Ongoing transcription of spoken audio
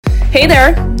Hey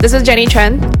there, this is Jenny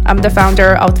Chen. I'm the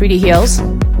founder of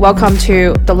 3DHEALS. Welcome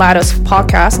to the latest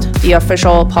podcast, the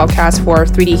official podcast for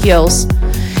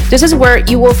 3DHEALS. This is where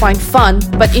you will find fun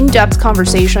but in-depth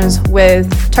conversations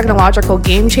with technological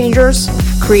game changers,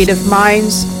 creative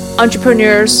minds,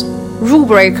 entrepreneurs, rule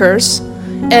breakers,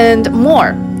 and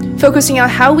more, focusing on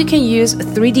how we can use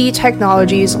 3D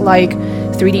technologies like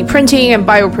 3D printing and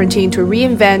bioprinting to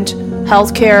reinvent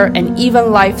healthcare and even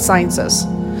life sciences.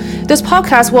 This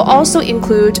podcast will also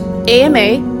include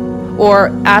AMA or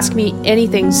Ask Me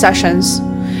Anything sessions,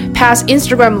 past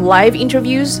Instagram live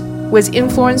interviews with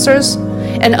influencers,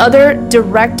 and other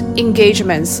direct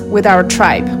engagements with our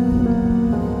tribe.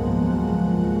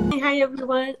 Hi,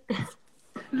 everyone.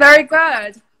 Very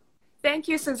good. Thank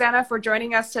you, Zsuzsanna, for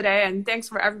joining us today, and thanks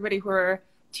for everybody who are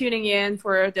tuning in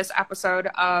for this episode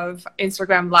of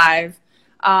Instagram Live.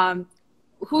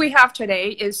 Who we have today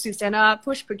is Zsuzsanna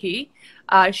Puspokis.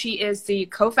 She is the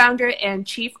co-founder and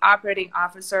chief operating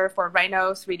officer for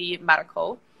Rhino 3D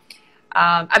Medical.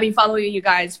 I've been following you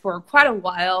guys for quite a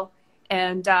while.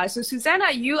 And so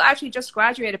Zsuzsanna, you actually just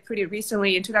graduated pretty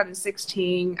recently in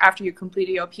 2016 after you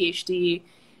completed your PhD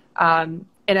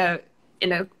in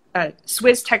a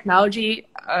Swiss technology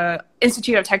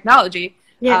Institute of Technology.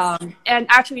 Yes. And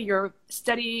actually your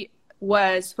study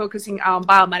was focusing on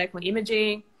biomedical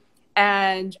imaging.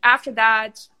 And after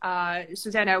that,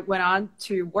 Zsuzsanna went on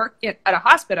to work at a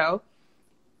hospital,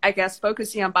 I guess,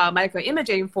 focusing on biomedical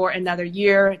imaging for another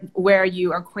year, where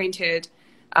you are acquainted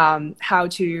how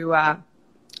to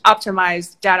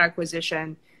optimize data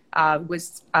acquisition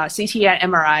with CT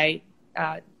and MRI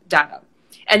data.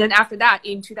 And then after that,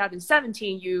 in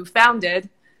 2017, you founded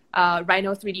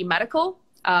Rhino 3D Medical,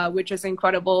 which is an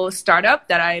incredible startup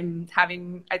that I'm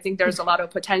having. I think there's a lot of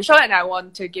potential, and I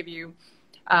want to give you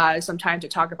some time to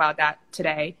talk about that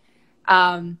today.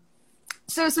 So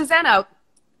Zsuzsanna,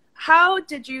 how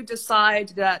did you decide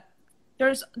that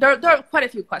there are quite a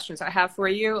few questions I have for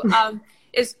you.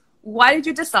 Is why did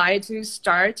you decide to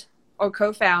start or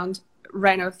co-found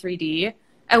Rhino 3D,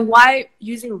 and why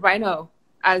using Rhino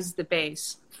as the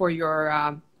base for your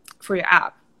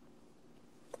app?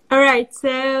 All right.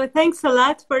 So thanks a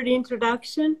lot for the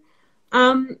introduction.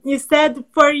 You said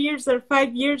 4 years or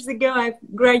 5 years ago, I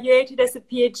graduated as a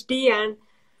PhD, and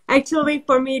actually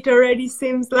for me, it already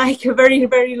seems like a very,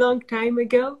 very long time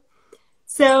ago.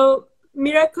 So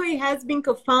Miracle has been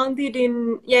co-founded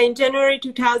in January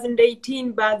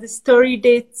 2018, but the story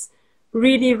dates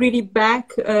really, really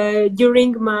back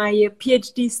during my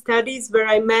PhD studies, where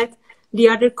I met the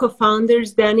other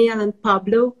co-founders, Daniel and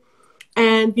Pablo,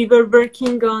 and we were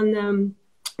working on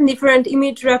different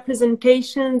image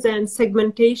representations and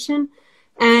segmentation.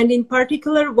 And in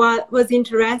particular, what was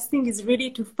interesting is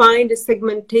really to find a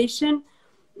segmentation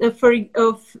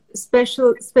of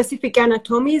specific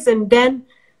anatomies, and then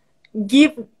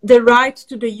give the right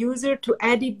to the user to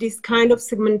edit this kind of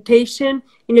segmentation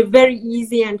in a very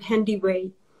easy and handy way.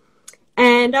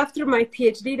 And after my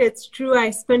PhD, that's true,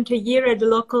 I spent a year at the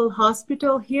local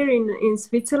hospital here in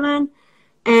Switzerland.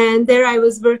 And there I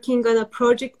was working on a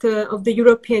project of the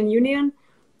European Union.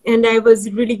 And I was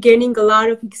really gaining a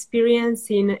lot of experience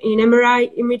in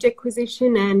MRI image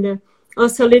acquisition, and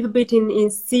also a little bit in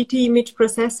CT image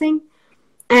processing.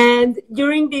 And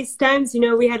during these times,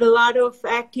 we had a lot of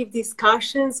active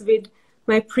discussions with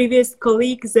my previous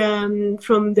colleagues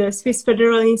from the Swiss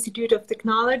Federal Institute of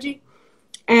Technology.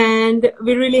 And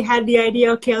we really had the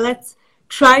idea, okay, let's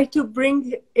try to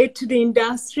bring it to the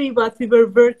industry, what we were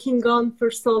working on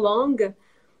for so long,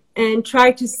 and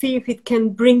try to see if it can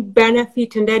bring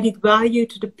benefit and added value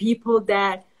to the people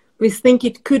that we think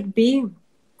it could be.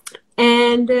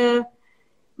 And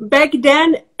back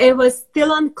then, it was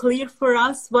still unclear for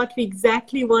us what we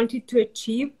exactly wanted to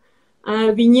achieve.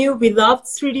 We knew we loved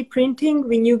 3D printing.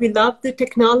 We knew we loved the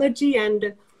technology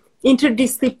and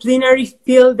interdisciplinary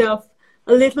field of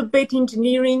a little bit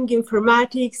engineering,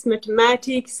 informatics,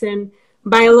 mathematics, and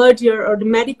biology or the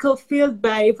medical field,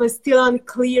 but it was still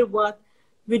unclear what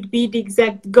would be the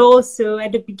exact goal. So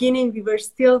at the beginning, we were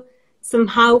still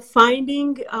somehow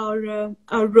finding our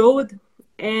road,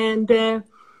 and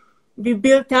we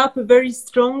built up a very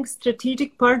strong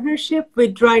strategic partnership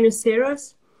with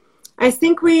Rhinoceros. I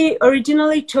think we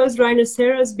originally chose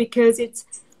Rhinoceros because it's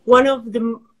one of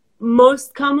the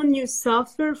most common used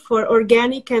software for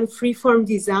organic and freeform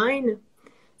design.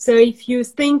 So if you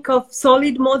think of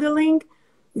solid modeling,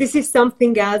 this is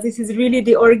something else. This is really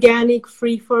the organic,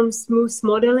 freeform, smooth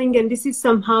modeling, and this is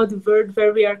somehow the word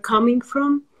where we are coming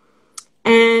from.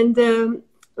 And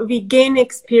we gain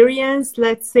experience,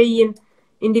 let's say,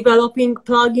 in developing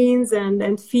plugins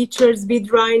and features with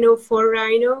Rhino for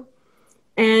Rhino.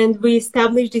 And we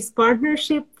established this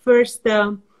partnership first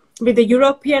with the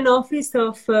European office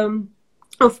of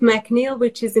McNeil,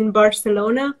 which is in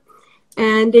Barcelona.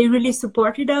 And they really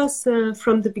supported us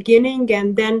from the beginning.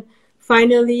 And then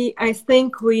finally, I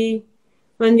think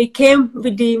when we came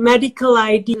with the medical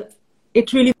idea,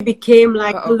 it really became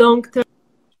like a long-term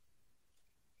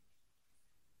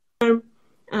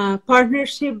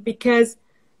partnership, because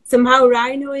somehow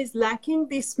Rhino is lacking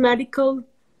this medical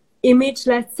image.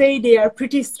 Let's say they are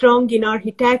pretty strong in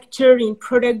architecture, in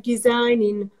product design,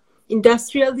 in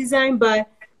industrial design, but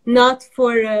not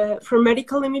for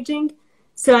medical imaging.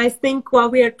 So I think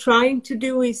what we are trying to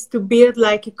do is to build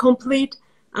like a complete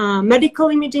medical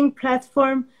imaging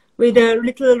platform with a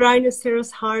little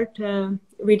rhinoceros heart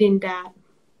within that.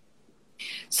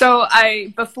 So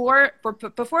before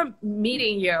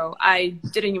meeting you, I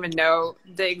didn't even know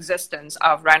the existence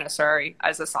of Rhinoceros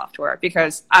as a software,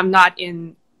 because I'm not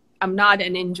an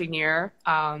engineer.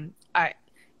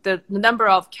 The number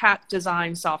of CAD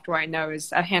design software I know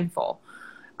is a handful.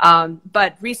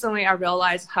 But recently I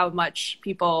realized how much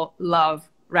people love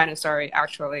Rhinoceros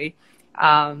actually.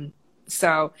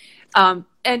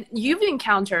 And you've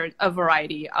encountered a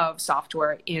variety of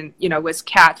software with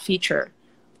CAD feature.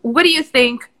 What do you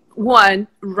think, one,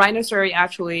 Rhinoceros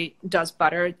actually does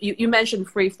better? You mentioned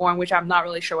freeform, which I'm not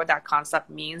really sure what that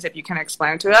concept means. If you can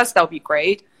explain it to us, that would be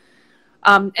great.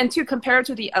 And two, compared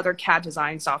to the other CAD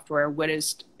design software, what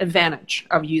is the advantage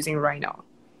of using Rhino?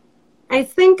 I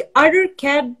think other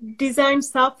CAD design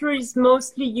software is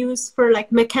mostly used for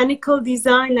like mechanical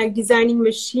design, like designing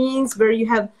machines where you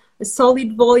have a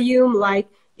solid volume, like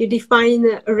you define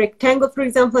a rectangle, for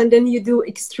example, and then you do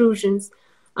extrusions.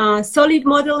 Solid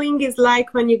modeling is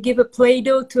like when you give a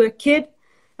Play-Doh to a kid,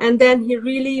 and then he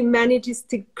really manages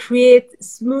to create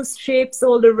smooth shapes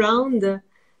all around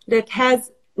that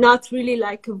has not really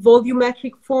like a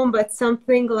volumetric form, but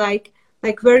something like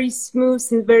very smooth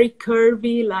and very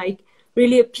curvy, like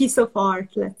really a piece of art,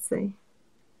 let's say.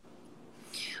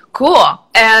 Cool.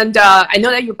 And I know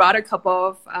that you brought a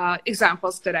couple of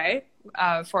examples today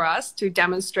for us to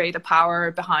demonstrate the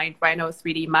power behind Rhino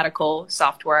 3D medical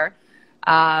software.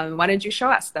 Why don't you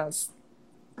show us those?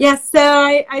 Yes, so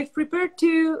I've prepared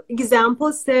 2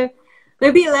 examples. So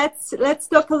maybe let's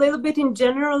talk a little bit in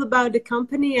general about the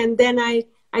company, and then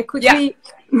I quickly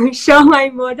show my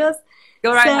models.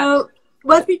 Go right ahead.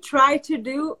 What we try to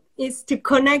do is to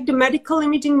connect the medical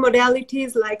imaging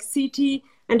modalities like CT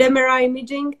and MRI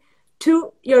imaging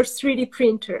to your 3D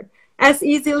printer as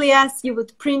easily as you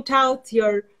would print out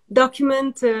your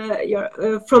document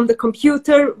from the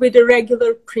computer with a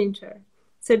regular printer.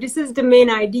 So this is the main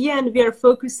idea, and we are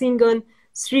focusing on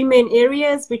 3 main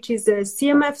areas, which is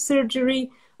CMF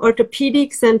surgery,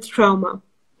 orthopedics, and trauma.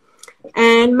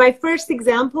 And my first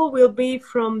example will be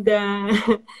from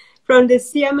the from the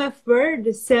CMF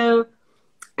world. So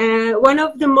one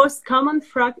of the most common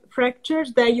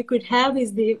fractures that you could have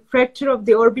is the fracture of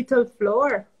the orbital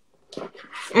floor.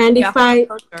 And if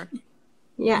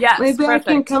yes, maybe perfect.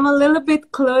 I can come a little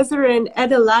bit closer and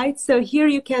add a light. So here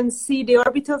you can see the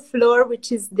orbital floor,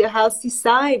 which is the healthy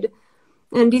side.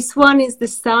 And this one is the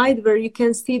side where you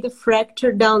can see the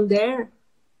fracture down there.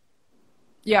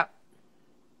 Yeah.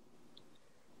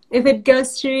 If it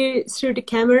goes through the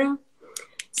camera.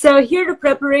 So here the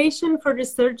preparation for the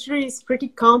surgery is pretty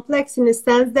complex in the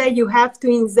sense that you have to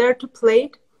insert a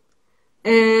plate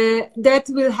that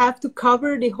will have to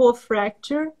cover the whole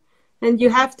fracture. And you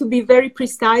have to be very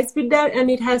precise with that,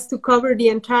 and it has to cover the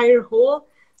entire hole.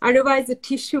 Otherwise, the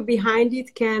tissue behind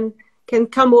it can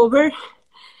come over.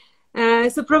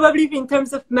 So probably in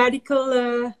terms of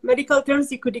medical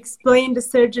terms, you could explain the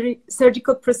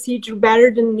surgical procedure better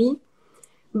than me.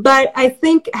 But I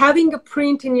think having a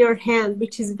print in your hand,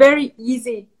 which is very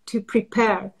easy to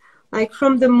prepare, like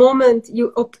from the moment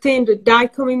you obtain the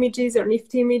DICOM images or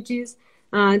NIFT images,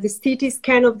 the CT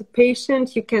scan of the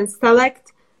patient, you can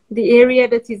select the area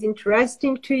that is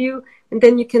interesting to you, and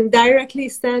then you can directly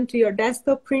send to your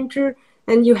desktop printer,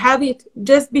 and you have it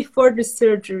just before the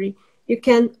surgery. You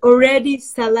can already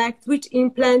select which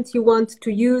implant you want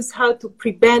to use, how to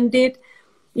pre-bend it.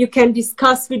 You can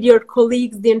discuss with your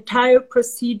colleagues the entire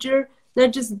procedure,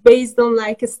 not just based on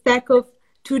like a stack of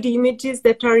 2D images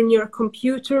that are in your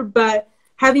computer, but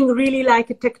having really like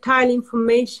a tactile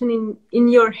information in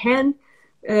your hand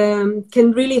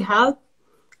can really help.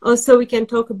 Also, we can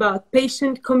talk about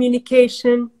patient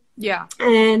communication,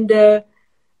 and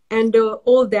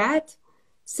all that.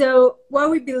 So what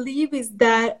we believe is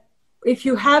that if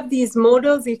you have these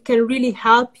models, it can really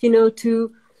help,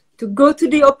 to go to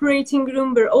the operating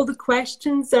room where all the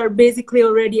questions are basically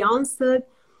already answered,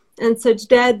 and such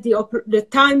that the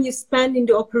time you spend in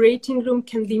the operating room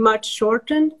can be much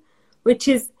shortened, which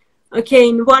is, okay,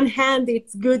 in one hand,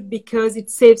 it's good because it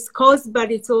saves cost,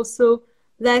 but it's also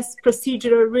less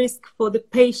procedural risk for the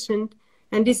patient.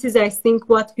 And this is, I think,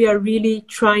 what we are really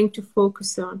trying to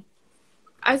focus on.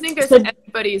 I think it's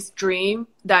everybody's dream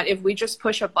that if we just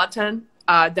push a button,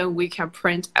 then we can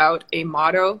print out a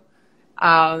model.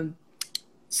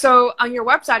 So on your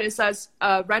website, it says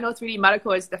Rhino 3D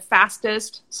Medical is the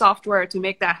fastest software to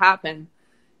make that happen.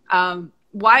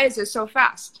 Why is it so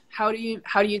fast? How do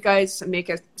you guys make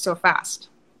it so fast?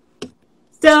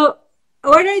 So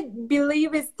what I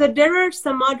believe is that there are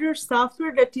some other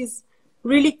software that is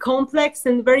really complex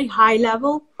and very high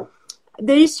level.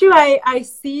 The issue I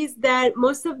see is that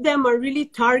most of them are really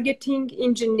targeting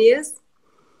engineers,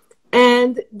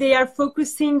 and they are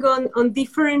focusing on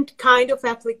different kind of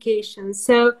applications.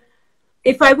 So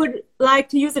if I would like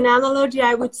to use an analogy,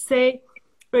 I would say,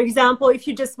 for example, if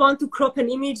you just want to crop an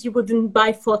image, you wouldn't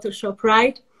buy Photoshop,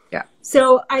 right? Yeah.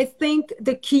 So I think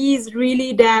the key is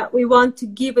really that we want to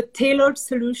give a tailored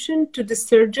solution to the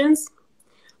surgeons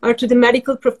or to the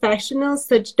medical professionals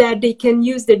such that they can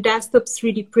use their desktop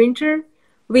 3D printer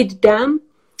with them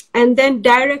and then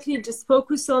directly just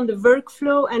focus on the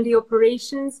workflow and the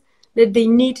operations that they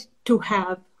need to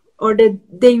have or that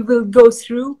they will go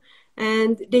through,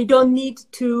 and they don't need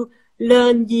to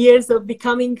learn years of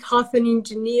becoming half an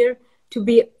engineer to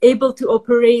be able to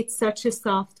operate such a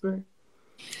software.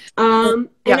 And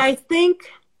I think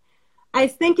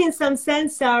in some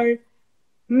sense our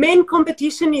main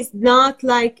competition is not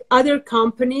like other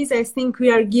companies. I think we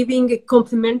are giving a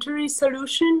complementary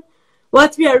solution.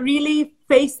 What we are really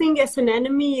facing as an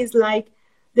enemy is like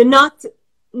the not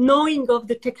knowing of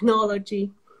the technology,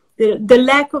 the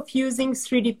lack of using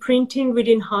 3D printing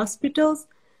within hospitals.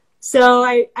 So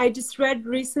I just read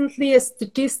recently a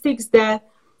statistics that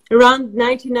around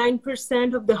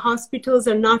 99% of the hospitals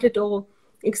are not at all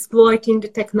exploiting the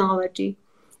technology.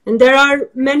 And there are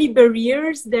many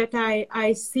barriers that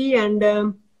I see,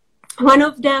 and one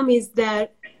of them is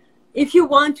that if you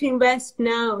want to invest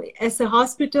now as a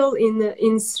hospital in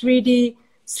 3D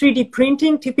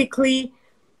printing, typically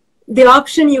the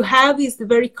option you have is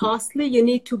very costly. You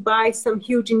need to buy some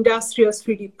huge industrial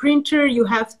 3D printer. You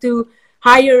have to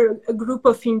hire a group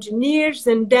of engineers,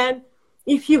 and then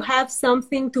if you have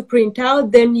something to print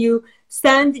out, then you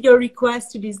send your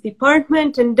request to this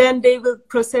department, and then they will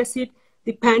process it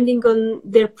depending on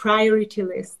their priority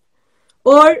list.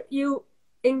 Or you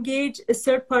engage a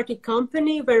third-party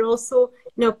company where also,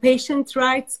 patient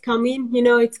rights come in.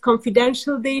 It's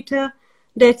confidential data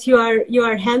that you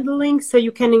are handling, so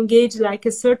you can engage like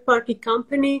a third-party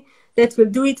company that will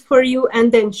do it for you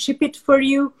and then ship it for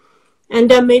you,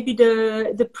 and then maybe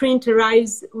the print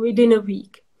arrives within a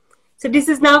week. So this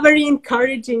is now very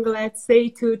encouraging, let's say,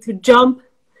 to jump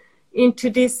into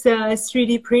this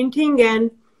 3D printing.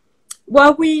 And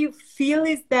what we feel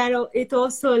is that it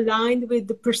also aligned with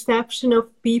the perception of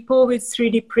people with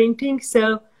 3D printing.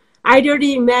 So I'd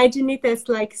already imagine it as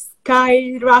like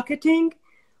skyrocketing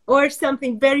or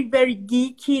something very, very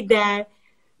geeky that,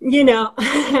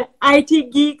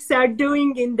 IT geeks are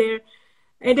doing in their,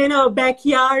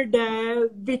 backyard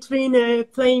between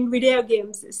playing video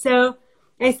games. So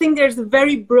I think there's a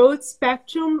very broad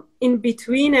spectrum in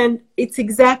between, and it's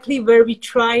exactly where we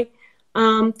try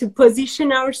to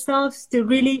position ourselves to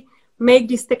really make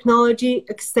this technology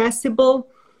accessible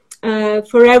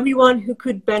for everyone who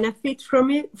could benefit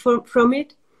from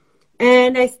it.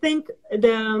 And I think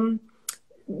the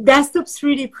desktop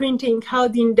 3D printing, how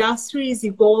the industry is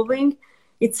evolving,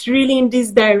 it's really in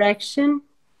this direction.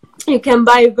 You can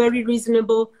buy very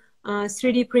reasonable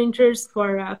 3D printers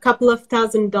for a couple of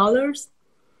 $1,000s.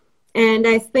 And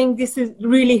I think this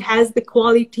really has the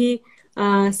quality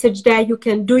such that you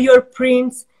can do your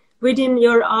prints within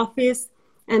your office,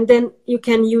 and then you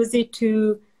can use it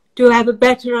to have a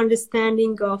better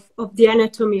understanding of the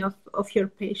anatomy of your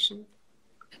patient.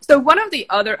 So one of the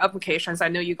other applications I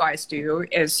know you guys do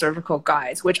is cervical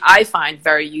guides, which I find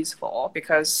very useful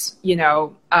because,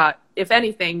 if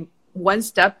anything, one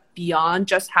step beyond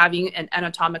just having an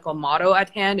anatomical model at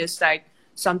hand is like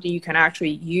something you can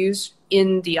actually use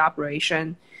in the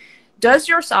operation. Does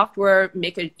your software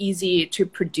make it easy to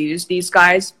produce these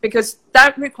guides? Because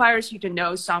that requires you to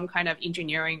know some kind of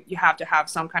engineering. You have to have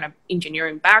some kind of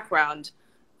engineering background.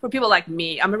 For people like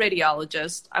me, I'm a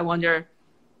radiologist. I wonder,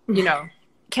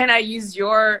 can I use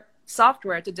your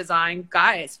software to design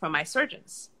guides for my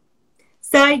surgeons?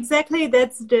 So exactly,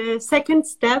 that's the second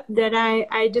step that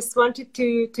I just wanted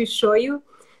to show you.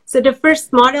 So the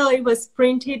first model, it was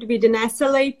printed with an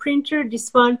SLA printer. This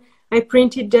one I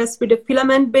printed just with a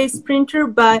filament-based printer,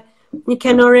 but you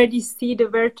can already see the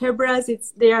vertebrae.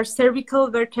 They are cervical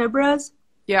vertebrae.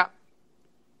 Yeah.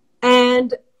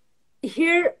 And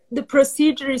here the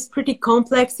procedure is pretty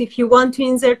complex if you want to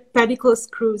insert pedicle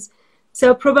screws.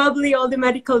 So probably all the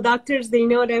medical doctors, they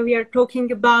know that we are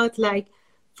talking about like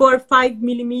 4 or 5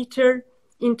 millimeter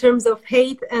in terms of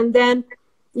height. And then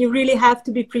you really have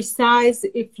to be precise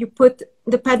if you put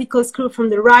the pedicle screw from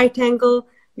the right angle,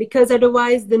 because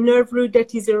otherwise the nerve root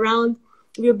that is around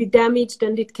will be damaged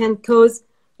and it can cause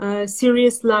a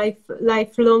serious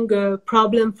lifelong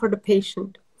problem for the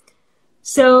patient.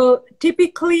 So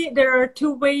typically there are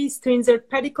 2 ways to insert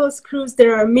pedicle screws.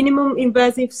 There are minimum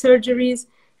invasive surgeries,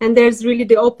 and there's really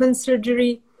the open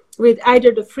surgery with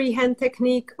either the freehand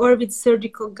technique or with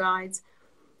surgical guides.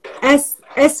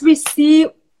 As we see,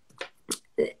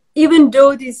 even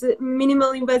though these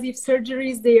minimal invasive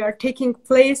surgeries, they are taking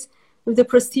place, if the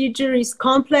procedure is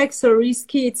complex or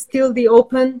risky, it's still the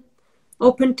open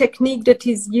technique that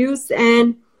is used.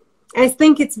 And I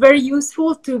think it's very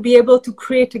useful to be able to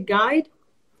create a guide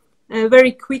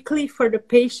very quickly for the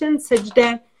patient, such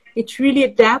that it really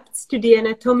adapts to the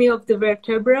anatomy of the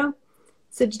vertebra,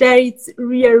 such that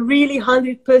we are really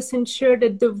 100% sure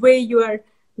that the way you are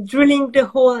drilling the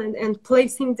hole and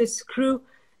placing the screw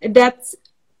adapts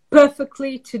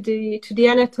perfectly to the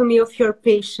anatomy of your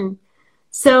patient.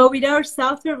 So with our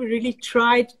software, we really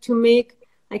tried to make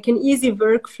like an easy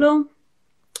workflow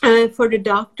for the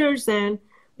doctors. And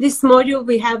this module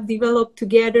we have developed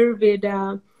together with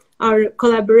our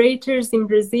collaborators in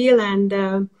Brazil and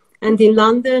in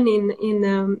London,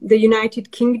 in the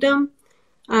United Kingdom.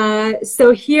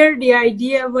 So here the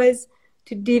idea was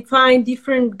to define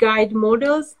different guide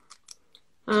models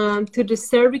to the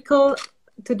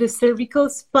cervical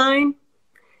spine.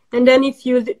 And then if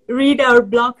you read our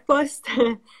blog post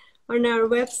on our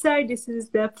website, this is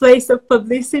the place of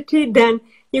publicity, then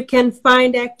you can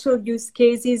find actual use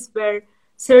cases where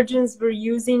surgeons were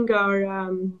using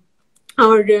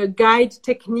our guide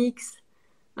techniques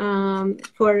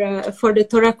for the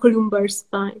thoracolumbar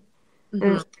spine.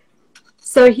 Mm-hmm.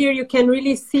 So here you can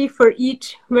really see for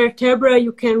each vertebra,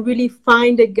 you can really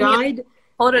find a guide.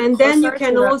 And then you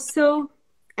can also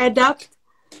adapt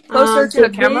closer to the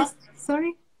camera.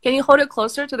 Sorry? Can you hold it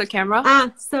closer to the camera?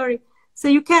 Sorry. So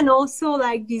you can also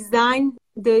like design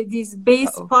this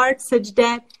base part such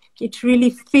that it really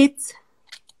fits.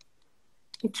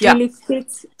 Really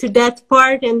fits to that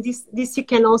part, and this you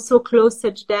can also close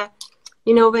such that,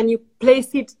 you know, when you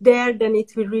place it there, then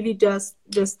it will really just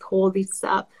hold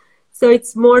itself. So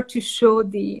it's more to show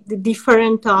the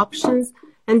different options,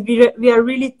 and we are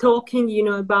really talking, you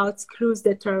know, about screws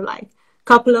that are like a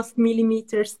couple of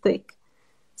millimeters thick.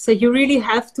 So you really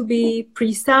have to be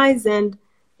precise and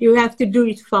you have to do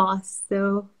it fast.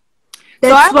 So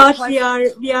that's what we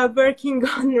are working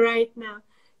on right now.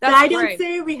 So I don't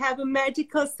say we have a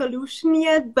magical solution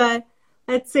yet, but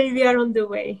let's say we are on the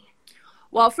way.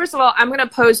 Well, first of all, I'm going to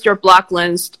post your blog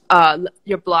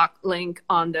link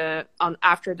on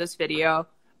after this video.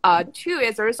 2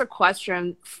 is there is a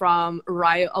question from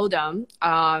Rai Odom.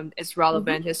 It's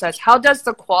relevant. Mm-hmm. It says, how does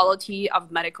the quality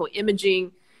of medical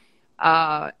imaging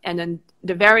and then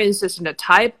the variances in the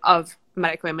type of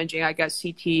medical imaging, I guess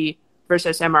CT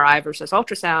versus MRI versus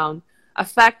ultrasound,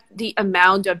 affect the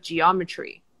amount of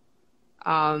geometry?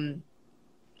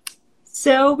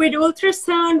 So with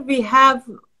ultrasound,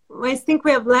 I think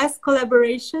we have less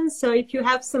collaboration. So if you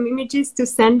have some images to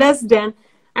send us, then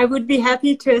I would be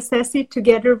happy to assess it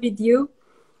together with you.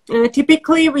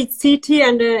 Typically with CT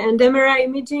and MRI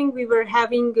imaging, we were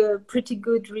having pretty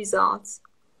good results.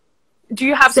 Do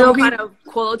you have some kind of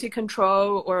quality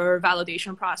control or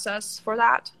validation process for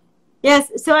that?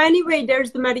 Yes. So anyway,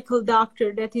 there's the medical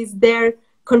doctor that is there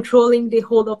controlling the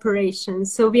whole operation.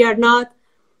 So we are not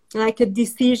like a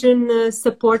decision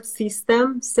support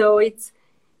system. So it's,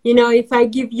 you know, if I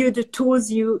give you the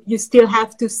tools, you still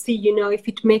have to see, you know, if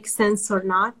it makes sense or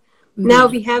not. Mm-hmm. Now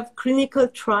we have clinical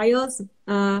trials.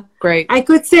 Great. I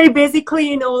could say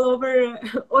basically in all over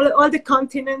all the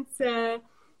continents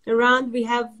around, we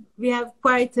have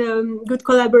quite good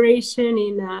collaboration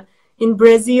in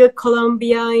Brazil,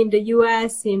 Colombia, in the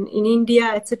US, in India,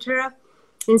 etc.,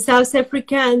 in South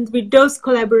Africa. And with those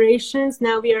collaborations,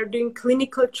 now we are doing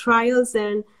clinical trials,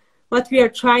 and what we are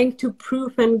trying to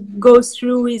prove and go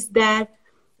through is that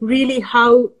really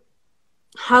how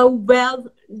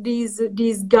well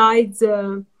these guides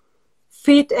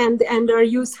fit and are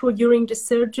useful during the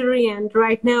surgery. And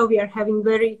right now we are having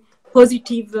very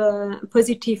positive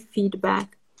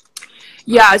feedback.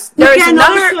 Yes, you can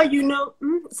also, you know,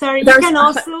 you can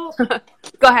also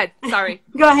go ahead. Sorry.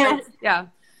 Go ahead. Yeah.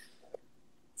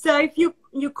 So if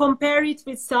you compare it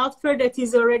with software that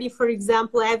is already, for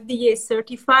example, FDA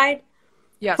certified,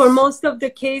 Yes. for most of the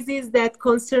cases that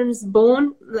concerns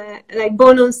bone, like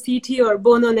bone on CT or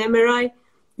bone on MRI,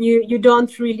 you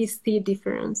don't really see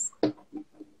difference.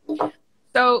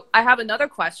 So I have another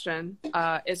question.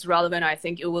 It's relevant. I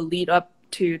think it will lead up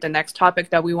to the next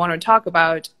topic that we want to talk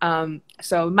about.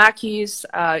 So Makis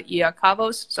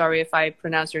Iakavos, sorry if I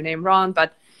pronounce your name wrong,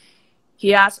 but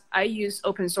he asked, I use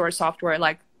open source software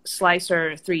like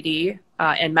Slicer 3D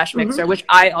and Mesh Mixer, which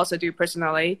I also do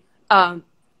personally.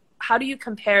 How do you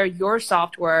compare your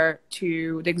software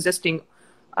to the existing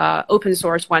open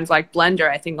source ones like Blender?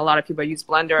 I think a lot of people use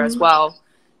Blender as well.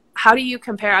 How do you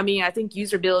compare? I mean, I think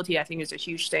usability, I think, is a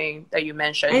huge thing that you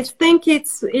mentioned. I think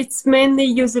it's mainly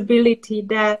usability,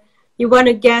 that you want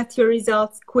to get your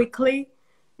results quickly.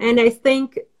 And I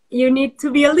think you need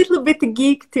to be a little bit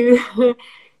geek to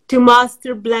to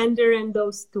master Blender and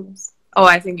those tools. Oh,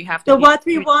 I think you have to. So what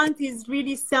we want is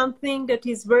really something that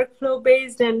is workflow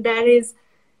based and that is,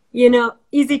 you know,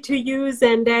 easy to use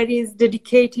and that is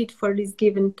dedicated for this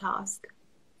given task.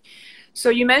 So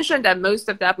you mentioned that most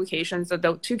of the applications, of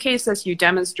the two cases you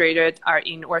demonstrated, are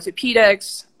in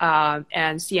orthopedics and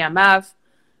CMF.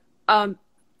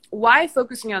 Why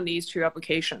focusing on these two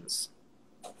applications?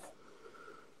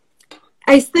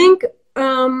 I think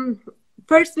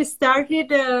first we started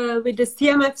with the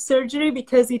CMF surgery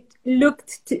because it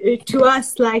looked to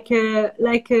us like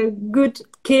a good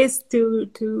case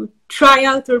to try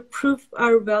out or prove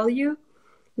our value.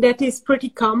 That is pretty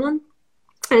common.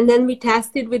 And then we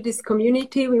tested with this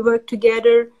community. We worked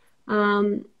together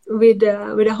with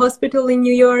a hospital in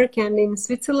New York and in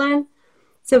Switzerland.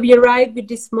 So we arrived with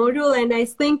this module. And I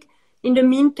think in the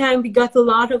meantime, we got a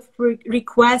lot of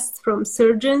requests from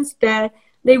surgeons that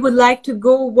they would like to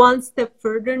go one step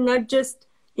further, not just,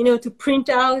 you know, to print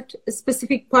out a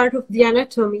specific part of the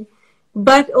anatomy,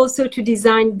 but also to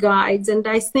design guides. And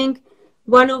I think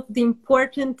one of the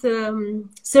important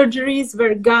surgeries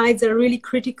where guides are really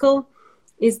critical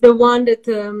is the one that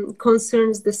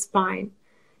concerns the spine.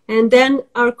 And then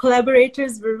our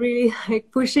collaborators were really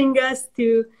like pushing us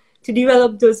to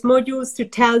develop those modules, to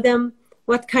tell them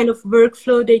what kind of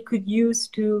workflow they could use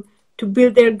to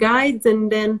build their guides.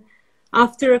 And then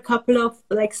after a couple of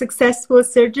like successful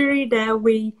surgery that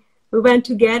we went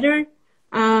together,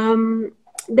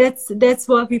 that's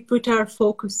what we put our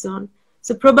focus on.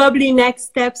 So probably next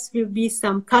steps will be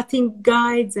some cutting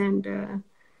guides and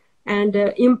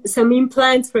some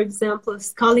implants, for example, a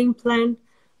skull implant.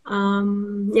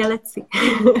 Let's see.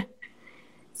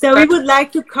 So we would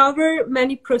like to cover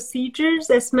many procedures,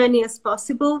 as many as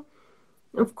possible.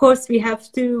 Of course, we have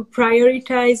to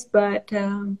prioritize, but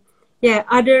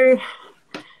other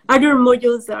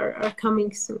modules are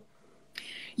coming soon.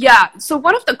 Yeah, so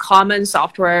one of the common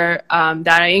software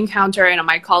that I encounter and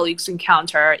my colleagues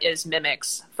encounter is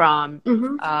Mimics from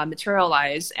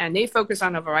Materialize, and they focus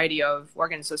on a variety of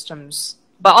organ systems,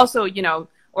 but also, you know,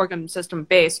 organ system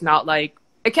based, not like,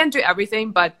 it can't do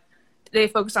everything, but they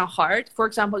focus on heart, for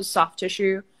example, soft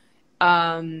tissue.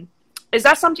 Is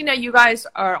that something that you guys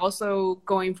are also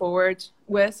going forward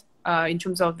with in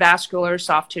terms of vascular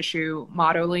soft tissue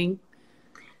modeling?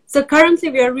 So currently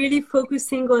we are really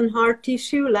focusing on hard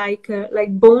tissue, like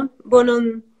bone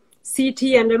on CT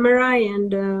and MRI,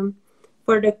 and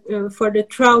for the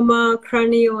trauma,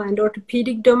 cranial, and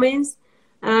orthopedic domains.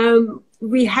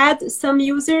 We had some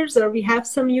users, or we have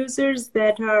some users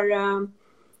that are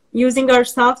using our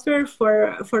software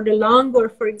for the lung, or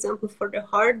for example for the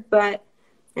heart, but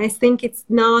I think it's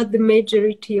not the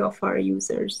majority of our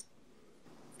users.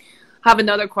 I have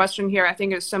another question here. I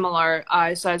think it's similar.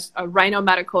 It says, Rhino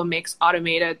Medical makes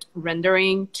automated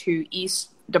rendering to ease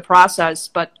the process,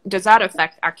 but does that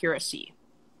affect accuracy?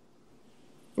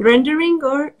 Rendering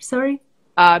or, sorry?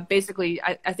 Basically,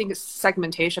 I think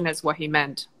segmentation is what he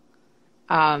meant.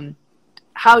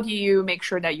 How do you make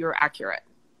sure that you're accurate?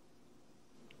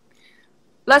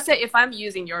 Let's say if I'm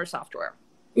using your software.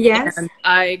 Yes. And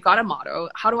I got a model,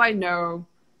 how do I know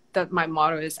that my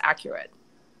model is accurate?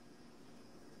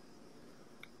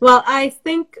 Well, I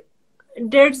think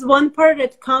there's one part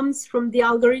that comes from the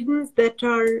algorithms that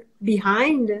are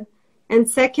behind. And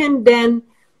second, then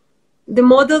the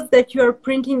models that you are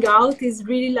printing out is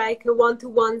really like a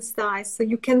one-to-one size. So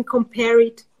you can compare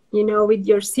it, you know, with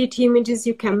your CT images,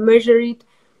 you can measure it.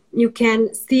 You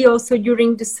can see also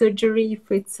during the surgery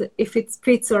if it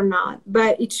fits or not,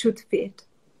 but it should fit.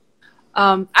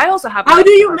 I also have. How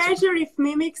do you measure if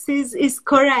Mimics is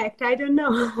correct? I don't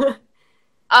know.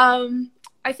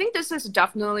 I think this is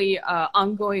definitely an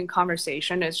ongoing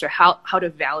conversation as to how to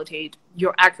validate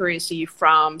your accuracy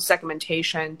from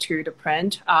segmentation to the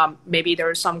print. Maybe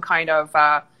there's some kind of,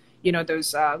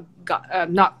 those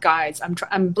not guides.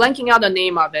 I'm blanking out the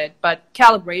name of it, but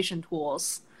calibration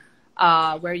tools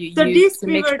where you use to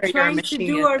make sure your machine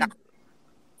is.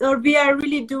 Or we are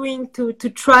really doing to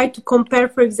try to compare,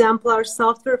 for example, our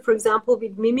software, for example,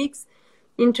 with Mimix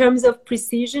in terms of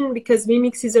precision, because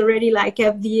Mimix is already like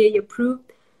FDA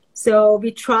approved. So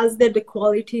we trust that the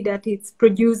quality that it's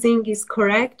producing is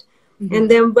correct. Mm-hmm. And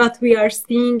then what we are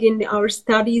seeing in our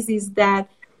studies is that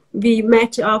we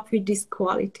match up with this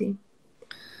quality.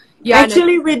 Yeah,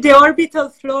 actually, with the orbital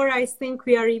floor, I think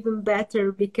we are even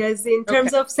better, because in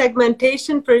terms of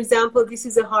segmentation, for example, this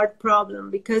is a hard problem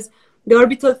because the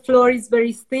orbital floor is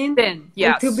very thin.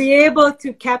 Yes. And to be able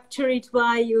to capture it,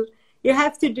 you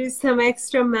have to do some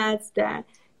extra maths that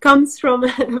comes from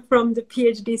the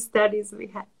PhD studies we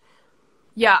had.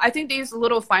 Yeah, I think these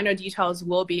little finer details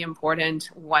will be important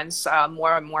once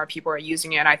more and more people are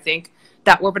using it. I think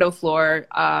that orbital floor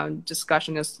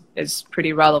discussion is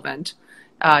pretty relevant,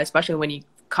 especially when it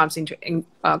comes into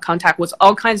contact with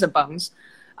all kinds of bones.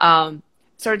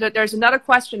 So there's another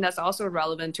question that's also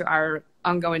relevant to our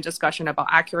ongoing discussion about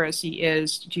accuracy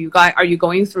is, are you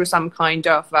going through some kind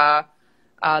of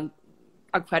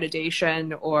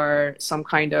accreditation or some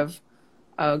kind of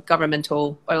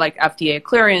governmental, or like FDA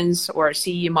clearance or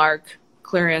CE mark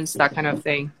clearance, that kind of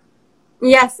thing?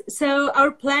 Yes. So our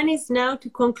plan is now to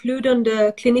conclude on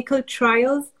the clinical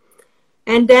trials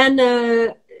and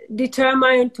then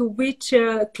determine to which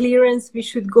clearance we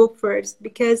should go first,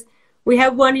 because we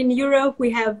have one in Europe,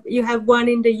 you have one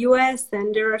in the US,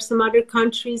 and there are some other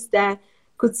countries that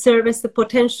could serve as a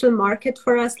potential market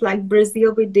for us, like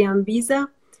Brazil with the Anvisa.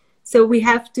 So we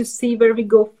have to see where we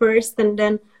go first, and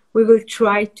then we will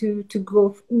try to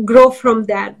grow from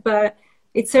that. But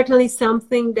it's certainly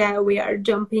something that we are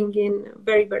jumping in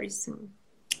very, very soon.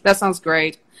 That sounds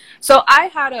great. So I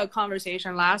had a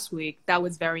conversation last week that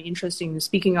was very interesting.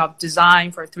 Speaking of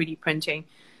design for 3D printing,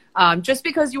 just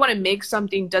because you want to make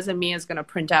something doesn't mean it's going to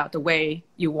print out the way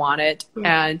you want it. Mm-hmm.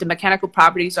 And the mechanical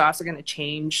properties are also going to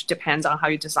change, depends on how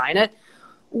you design it.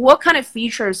 What kind of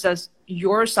features does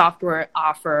your software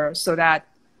offer so that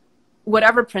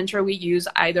whatever printer we use,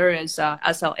 either as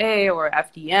SLA or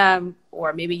FDM,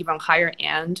 or maybe even higher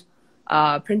end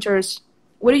printers,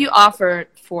 what do you offer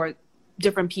for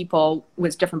different people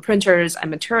with different printers and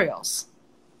materials?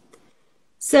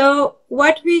 So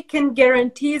what we can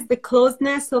guarantee is the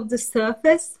closeness of the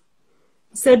surface.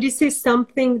 So this is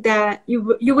something that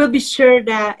you will be sure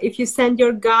that if you send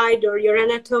your guide or your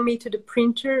anatomy to the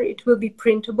printer, it will be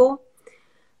printable.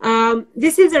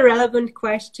 This is a relevant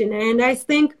question, and I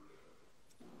think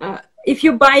if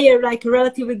you buy a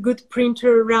relatively good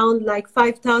printer around like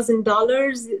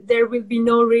 $5,000, there will be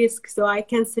no risk. So I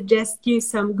can suggest you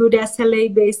some good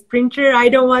SLA-based printer. I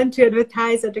don't want to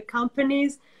advertise other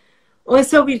companies.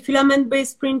 Also, with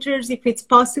filament-based printers, if it's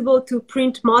possible to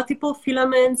print multiple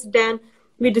filaments, then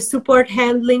with the support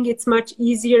handling, it's much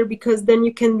easier, because then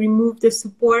you can remove the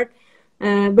support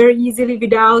very easily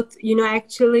without,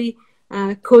 actually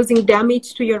causing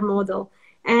damage to your model.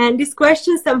 And this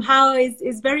question somehow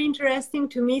is very interesting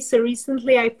to me. So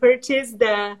recently I purchased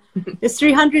this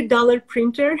 $300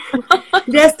 printer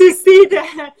just to see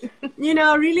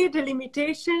really the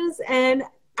limitations. And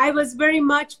I was very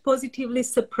much positively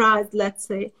surprised, let's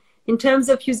say, in terms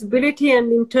of usability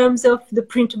and in terms of the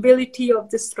printability of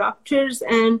the structures.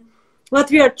 And what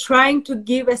we are trying to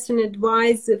give as an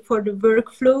advice for the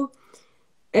workflow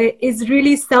is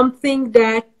really something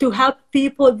that to help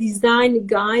people design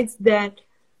guides that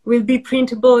will be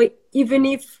printable, even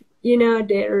if,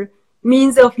 their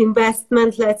means of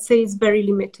investment, let's say, is very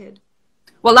limited.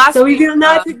 Well, so we will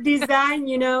not design,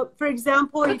 for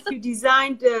example, if you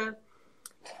designed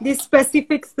this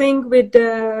specific thing with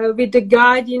the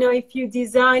guide, if you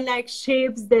design like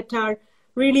shapes that are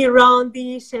really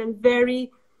roundish and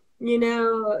very,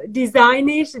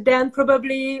 designish, then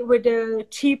probably with a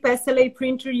cheap SLA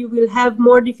printer, you will have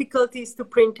more difficulties to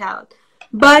print out.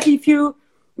 But if you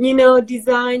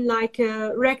design like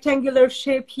a rectangular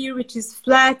shape here, which is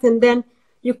flat, and then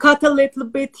you cut a little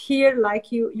bit here,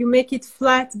 like you make it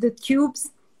flat, the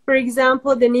tubes, for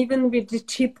example, then even with the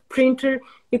cheap printer,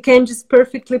 you can just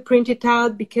perfectly print it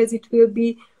out, because it will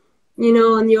be,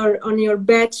 on your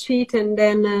bed sheet, and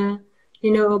then,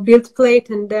 build plate,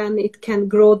 and then it can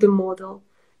grow the model.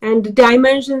 And the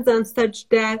dimensions and such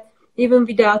that even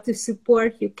without the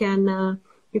support, you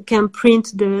can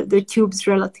print the tubes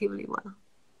relatively well.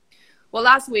 Well,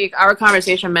 last week, our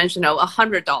conversation mentioned a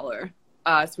 $100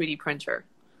 3D printer.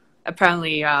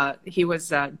 apparently he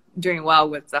was doing well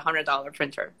with the $100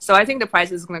 printer. So I think the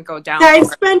price is going to go down. I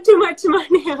spent too much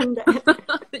money on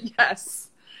that. Yes.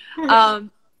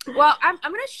 Well, I'm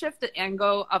going to shift the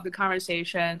angle of the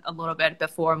conversation a little bit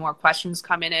before more questions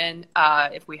coming in,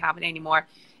 if we have any more.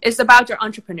 It's about your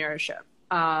entrepreneurship.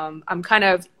 I'm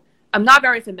not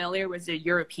very familiar with the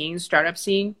European startup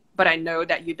scene, but I know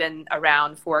that you've been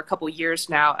around for a couple years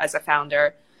now as a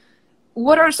founder.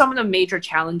 What are some of the major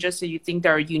challenges that you think that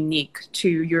are unique to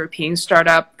European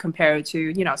startup compared to,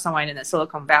 you know, someone in the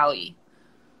Silicon Valley?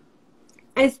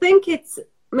 I think it's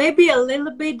maybe a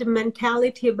little bit the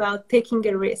mentality about taking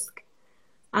a risk.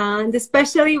 And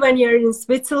especially when you're in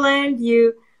Switzerland,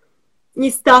 you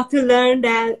start to learn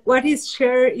that what is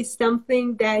sure is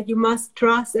something that you must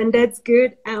trust, and that's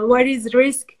good. And what is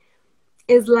risk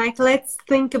is like, let's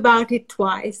think about it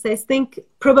twice. I think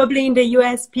probably in the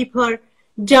US, people are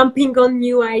jumping on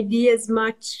new ideas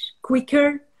much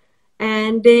quicker,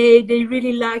 and they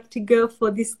really like to go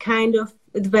for this kind of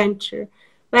adventure.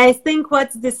 But I think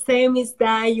what's the same is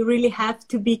that you really have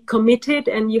to be committed,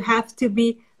 and you have to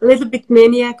be a little bit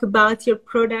maniac about your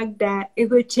product, that it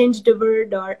will change the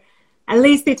world, or at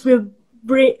least it will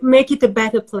make it a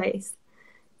better place.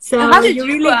 So how did you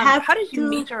really have how did you to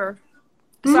meet her?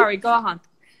 Sorry, go on.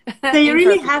 So you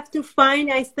really have to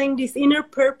find, I think, this inner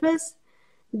purpose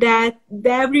that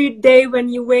every day when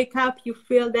you wake up, you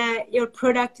feel that your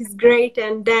product is great,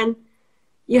 and then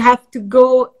you have to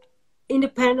go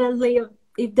independently of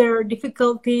if there are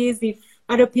difficulties, if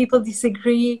other people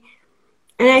disagree.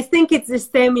 And I think it's the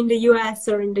same in the US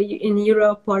or in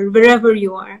Europe or wherever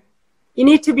you are. You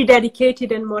need to be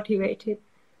dedicated and motivated.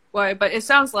 Well, but it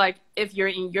sounds like if you're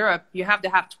in Europe, you have to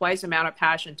have twice the amount of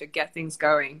passion to get things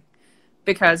going,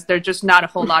 because there's just not a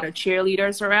whole lot of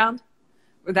cheerleaders around.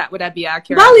 Would that be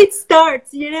accurate? Well, it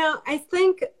starts, I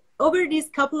think over these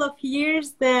couple of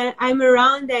years that I'm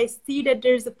around, I see that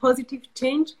there's a positive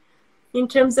change in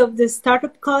terms of the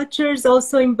startup cultures.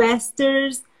 Also,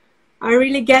 investors are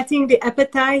really getting the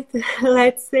appetite,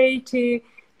 let's say, to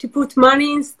put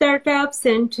money in startups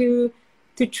and to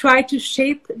try to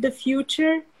shape the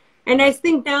future. And I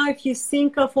think now if you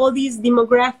think of all these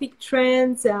demographic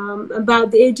trends about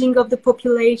the aging of the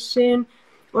population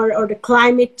or the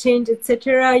climate change,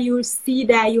 etc., you see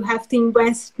that you have to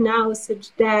invest now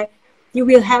such that you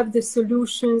will have the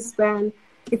solutions when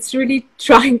it's really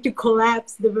trying to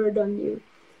collapse the world on you.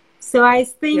 So I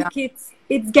think it's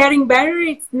getting better.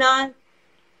 It's not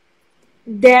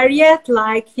there yet,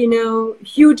 like,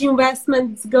 huge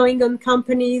investments going on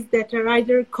companies that are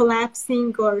either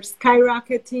collapsing or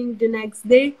skyrocketing the next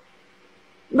day.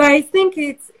 But I think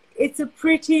it's a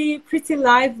pretty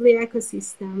lively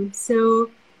ecosystem. So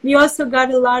we also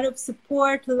got a lot of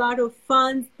support, a lot of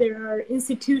funds. There are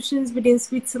institutions within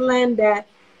Switzerland that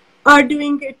are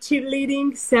doing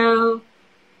cheerleading. So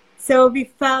we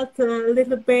felt a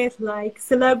little bit like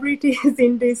celebrities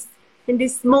in this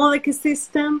small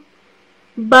ecosystem.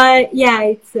 But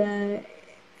yeah,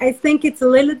 I think it's a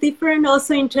little different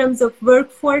also in terms of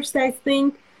workforce. I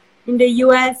think in the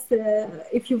US,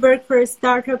 if you work for a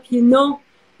startup, you know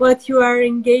what you are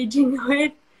engaging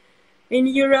with. In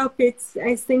Europe,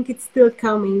 I think it's still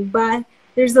coming, but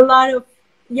there's a lot of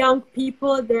young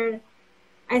people that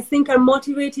I think are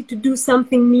motivated to do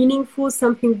something meaningful,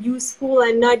 something useful,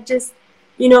 and not just,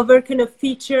 work on a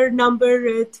feature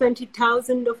number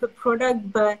 20,000 of a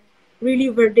product, but really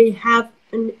where they have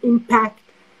an impact.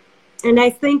 And I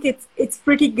think it's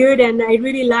pretty good. And I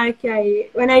really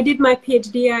when I did my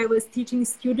PhD, I was teaching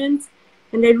students,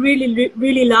 and I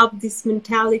really love this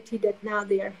mentality that now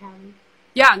they are having.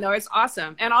 Yeah, no, it's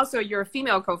awesome. And also you're a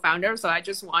female co-founder, so I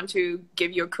just want to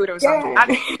give you a kudos on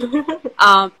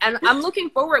that. And I'm looking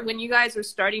forward when you guys are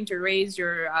starting to raise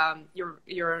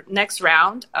your next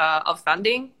round of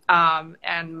funding,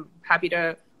 and happy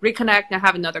to reconnect and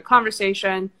have another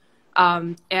conversation.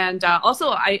 And also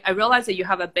I realized that you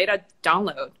have a beta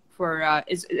download for,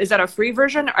 is that a free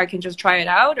version, or I can just try it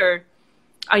out, or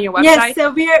on your website? Yes, so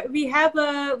we have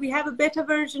a beta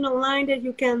version online that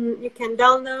you can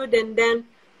download, and then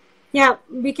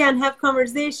we can have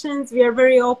conversations. We are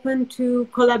very open to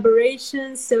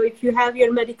collaborations. So if you have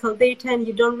your medical data and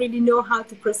you don't really know how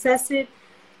to process it,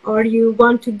 or you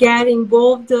want to get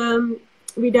involved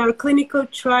with our clinical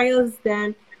trials,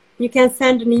 then you can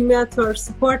send an email to our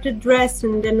support address,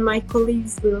 and then my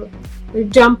colleagues will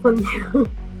jump on you.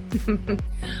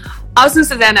 Awesome,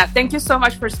 Zsuzsanna. Thank you so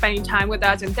much for spending time with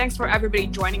us, and thanks for everybody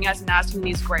joining us and asking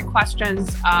these great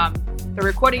questions. The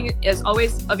recording is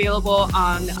always available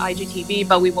on IGTV,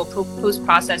 but we will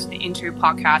post-process it into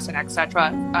podcasts and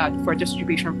etc. For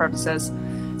distribution purposes.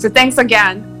 So thanks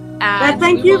again. And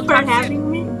thank you for having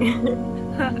me.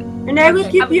 And I will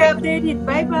keep you updated.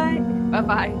 Bye-bye.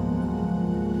 Bye-bye.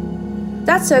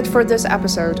 That's it for this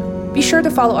episode. Be sure to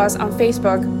follow us on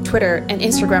Facebook, Twitter, and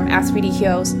Instagram at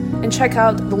 3DHEALS, and check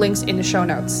out the links in the show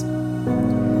notes.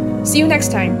 See you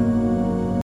next time.